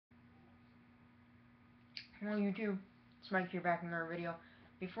Well, YouTube, it's Mike here back in another video.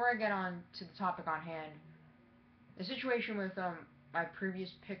 Before I get on to the topic on hand, the situation with my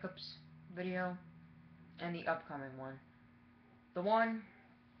previous pickups video and the upcoming one. The one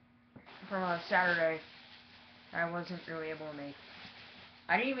from Saturday I wasn't really able to make.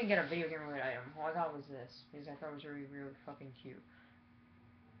 I didn't even get a video game related item. All I got was this because I thought it was really, really fucking cute.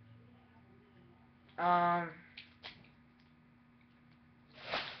 But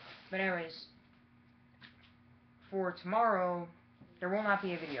anyways, for tomorrow, there will not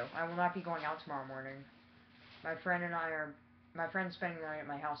be a video. I will not be going out tomorrow morning. My friend's spending the night at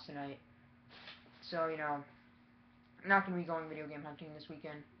my house tonight. So, I'm not going to be going video game hunting this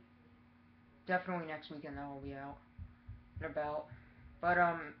weekend. Definitely next weekend that will be out and about. But,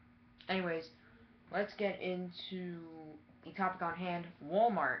 anyways, let's get into the topic on hand.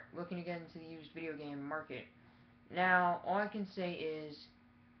 Walmart, looking to get into the used video game market. Now, all I can say is,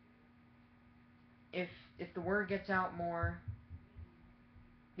 if the word gets out more,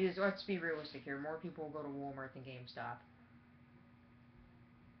 because let's be realistic here, more people will go to Walmart than GameStop.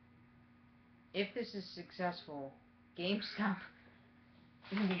 If this is successful, GameStop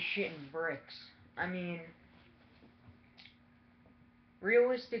is going to be shitting bricks. I mean,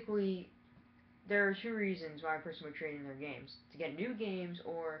 realistically, there are two reasons why a person would trade in their games. To get new games,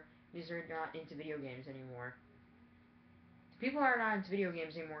 or because they're not into video games anymore. People that are not into video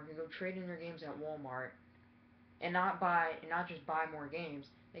games anymore can go trade in their games at Walmart and not just buy more games.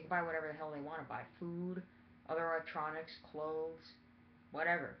 They can buy whatever the hell they want to buy. Food, other electronics, clothes,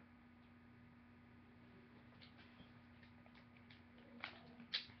 whatever.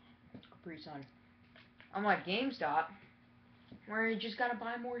 Capri Sun. Unlike GameStop, where you just gotta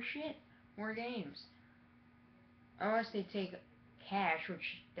buy more shit, more games. Unless they take cash,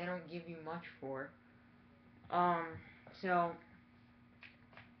 which they don't give you much for. So,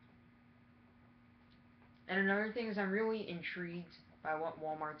 and another thing is I'm really intrigued by what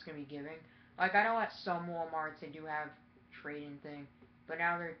Walmart's gonna be giving. Like, I know at some Walmarts they do have trade-in thing, but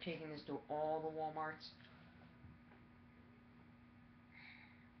now they're taking this to all the Walmarts.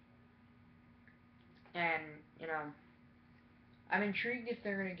 And, I'm intrigued if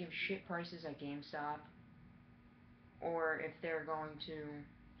they're gonna give shit prices at GameStop, or if they're going to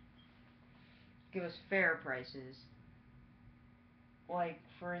give us fair prices. Like,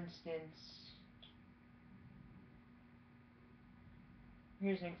 for instance,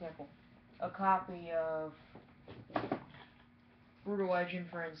 here's an example. A copy of Brutal Legend,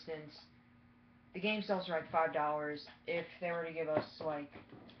 for instance, the game sells for like $5. If they were to give us like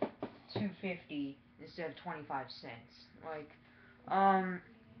 $2.50 instead of 25 cents, like,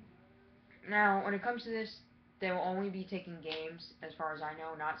 now when it comes to this, they will only be taking games, as far as I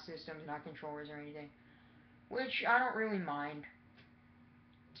know, not systems, not controllers or anything, which I don't really mind,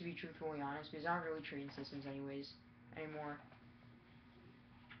 to be truthfully honest, because I don't really trade in systems anyways anymore.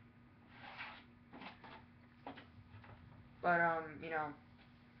 But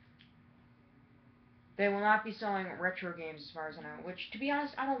they will not be selling retro games, as far as I know, which, to be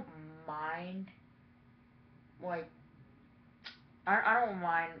honest, I don't mind. Like, I don't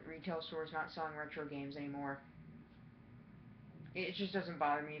mind retail stores not selling retro games anymore. It just doesn't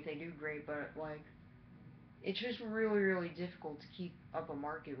bother me. If they do, great, but, like, it's just really, really difficult to keep up a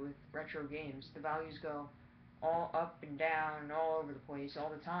market with retro games. The values go all up and down, all over the place,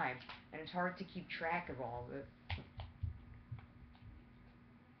 all the time, and it's hard to keep track of all of it.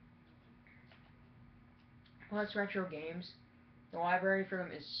 Plus, retro games, the library for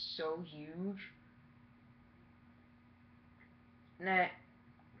them is so huge that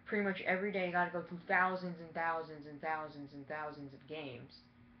pretty much every day you gotta go through thousands and thousands and thousands and thousands of games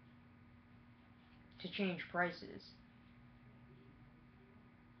to change prices.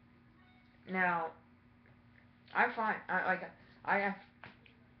 Now, I have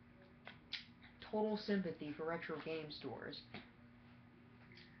total sympathy for retro game stores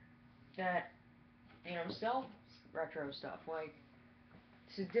that, sell retro stuff. Like,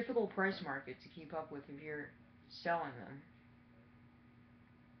 it's a difficult price market to keep up with if you're selling them.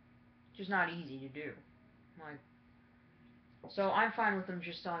 Just not easy to do. Like, so I'm fine with them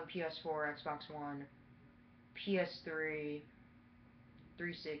just selling PS4, Xbox One, PS3,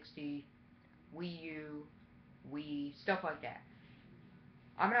 360, Wii U, Wii, stuff like that.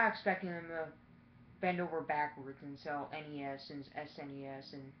 I'm not expecting them to bend over backwards and sell NES and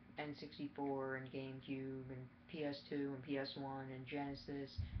SNES and N64 and GameCube and PS2 and PS1 and Genesis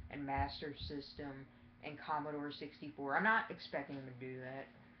and Master System and Commodore 64. I'm not expecting them to do that.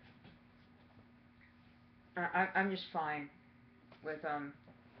 I'm just fine with the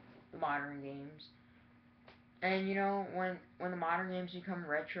modern games. And when the modern games become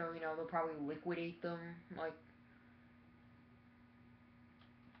retro, they'll probably liquidate them. Like,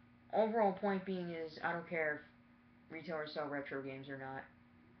 overall point being is, I don't care if retailers sell retro games or not.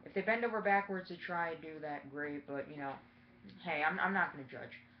 If they bend over backwards to try to do that, great. But hey, I'm not gonna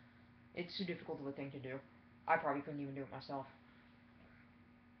judge. It's too difficult of a thing to do. I probably couldn't even do it myself.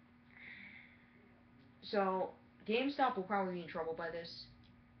 So GameStop will probably be in trouble by this.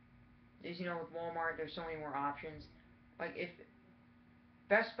 As with Walmart, there's so many more options. Like, if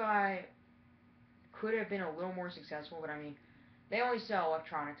Best Buy could have been a little more successful, but I mean, they only sell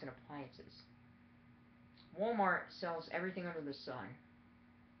electronics and appliances. Walmart sells everything under the sun.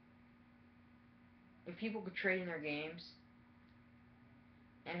 If people could trade in their games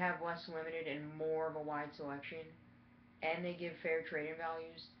and have less limited and more of a wide selection, and they give fair trade-in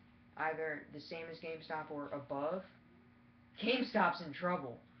values, either the same as GameStop or above, GameStop's in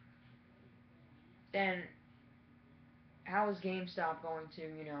trouble. Then how is GameStop going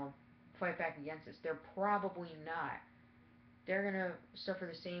to, fight back against this? They're probably not. They're gonna suffer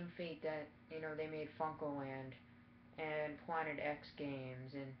the same fate that, they made Funkoland and Planet X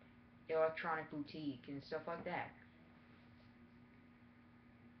Games and Electronic Boutique and stuff like that.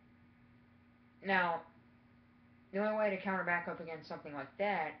 Now, the only way to counter back up against something like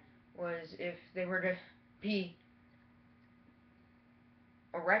that was if they were to be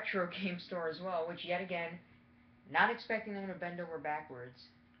a retro game store as well, which, yet again, not expecting them to bend over backwards,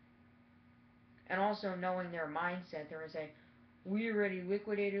 and also knowing their mindset, they're going to say, we already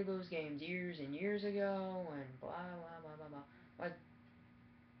liquidated those games years and years ago, and blah, blah, blah, blah, blah. Like,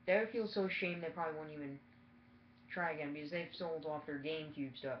 they would feel so ashamed they probably wouldn't even try again because they've sold off their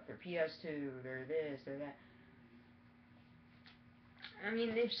GameCube stuff, their PS2, their this, their that. I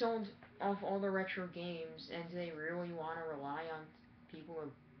mean, they've sold off all the retro games, and do they really want to rely on people to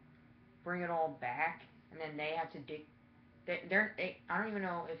bring it all back? And then they have to I don't even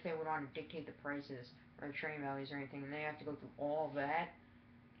know if they would want to dictate the prices or the train values or anything, and they have to go through all of that.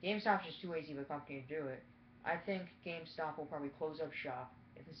 GameStop's just too lazy of a company to do it. I think GameStop will probably close up shop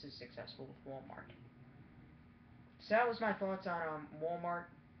if this is successful with Walmart. So that was my thoughts on Walmart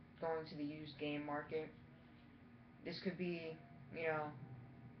going to the used game market. This could be, you know,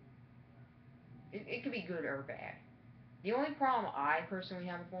 it could be good or bad. The only problem I personally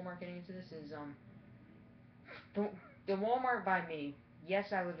have with Walmart getting into this is the the Walmart by me.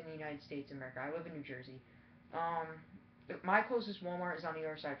 Yes, I live in the United States of America. I live in New Jersey. Um, my closest Walmart is on the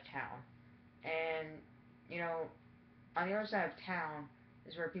other side of town, and you know, on the other side of town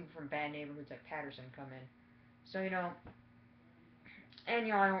is where people from bad neighborhoods like Patterson come in. So and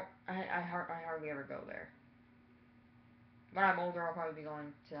I don't, I hardly ever go there. When I'm older, I'll probably be going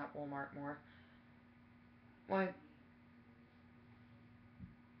to that Walmart more. Like,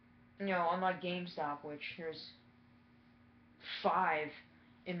 unlike GameStop, which there's 5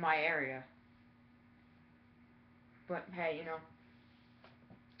 in my area. But hey,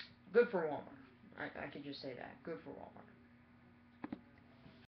 good for Walmart. I could just say that. Good for Walmart.